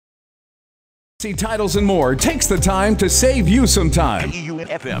See titles and more takes the time to save you some time.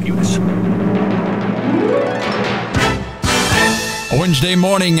 Keunfm News. A Wednesday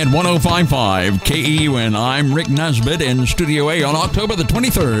morning at 105.5 KEUN. I'm Rick Nesbitt in Studio A on October the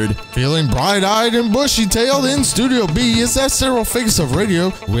 23rd. Feeling bright-eyed and bushy-tailed in Studio B is that Cyril Figgis of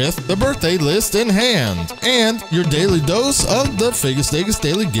radio with the birthday list in hand. And your daily dose of the Figgis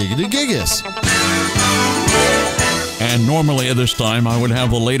Daily Giggity Giggis. And normally at this time, I would have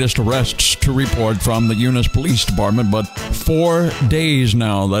the latest arrests to report from the Eunice Police Department, but 4 days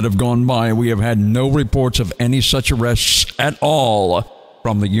now that have gone by, we have had no reports of any such arrests at all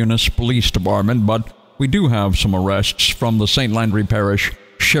from the Eunice Police Department, but we do have some arrests from the St. Landry Parish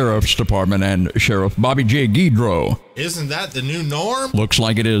Sheriff's Department and Sheriff Bobby J. Guidro. Isn't that the new norm? Looks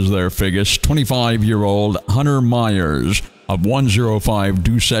like it is there, Figgis. 25-year-old Hunter Myers of 105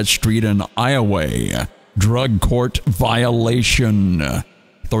 Doucette Street in Iowa. Drug court violation.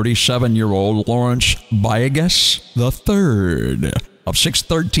 37-year-old Lawrence Figgis III of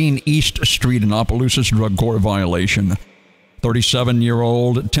 613 East Street in Opelousas, drug court violation.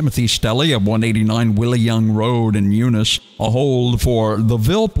 37-year-old Timothy Stelly of 189 Willie Young Road in Eunice, a hold for the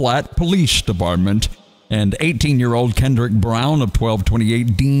Ville Platte Police Department. And 18-year-old Kendrick Brown of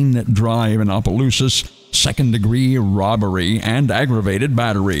 1228 Dean Drive in Opelousas, second-degree robbery and aggravated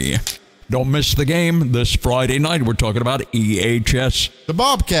battery. Don't miss the game this Friday night. We're talking about EHS. The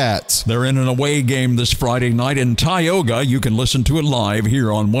Bobcats. They're in an away game this Friday night in Tioga. You can listen to it live here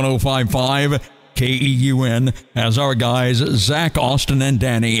on 105.5 KEUN as our guys Zach, Austin, and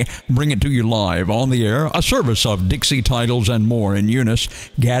Danny bring it to you live on the air. A service of Dixie Titles and more in Eunice,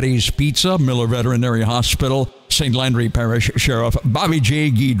 Gaddy's Pizza, Miller Veterinary Hospital, St. Landry Parish Sheriff Bobby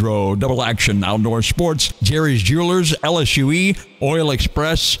J. Guidro, Double Action Outdoor Sports, Jerry's Jewelers, LSUE, Oil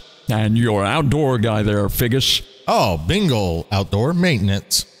Express, and your outdoor guy there, Figgis. Oh, bingo, outdoor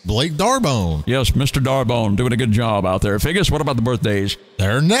maintenance. Blake Darbone. Yes, Mr. Darbone, doing a good job out there. Figgis, what about the birthdays?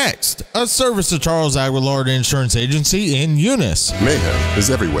 They're next. A service of Charles Aguilar Insurance Agency in Eunice. Mayhem is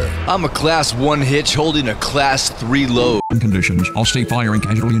everywhere. I'm a Class 1 hitch holding a Class 3 load. Conditions. Allstate Fire and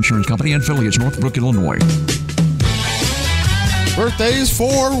Casualty Insurance Company and affiliates, Northbrook, Illinois. Birthdays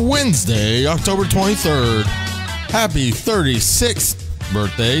for Wednesday, October 23rd. Happy 36th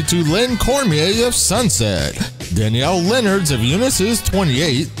birthday to Lynn Cormier of Sunset. Danielle Leonards of Eunice is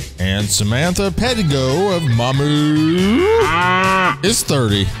 28. And Samantha Pettigo of Mamu is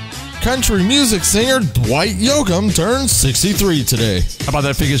 30. Country music singer Dwight Yoakam turns 63 today. How about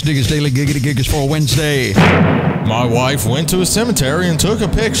that Figgis Daily Giggity Giggis for Wednesday? My wife went to a cemetery and took a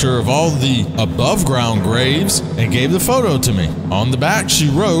picture of all the above-ground graves and gave the photo to me. On the back she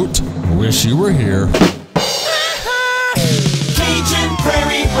wrote, "Wish you were here."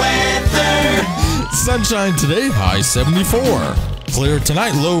 Prairie weather. Sunshine today, high 74. Clear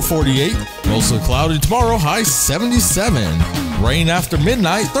tonight, low 48. Mostly cloudy tomorrow, high 77. Rain after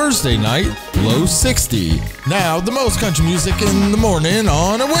midnight Thursday night, low 60. Now, the most country music in the morning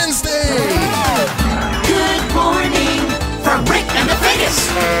on a Wednesday. Good morning from Rick and the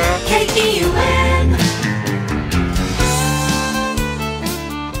Figgis. KEUN.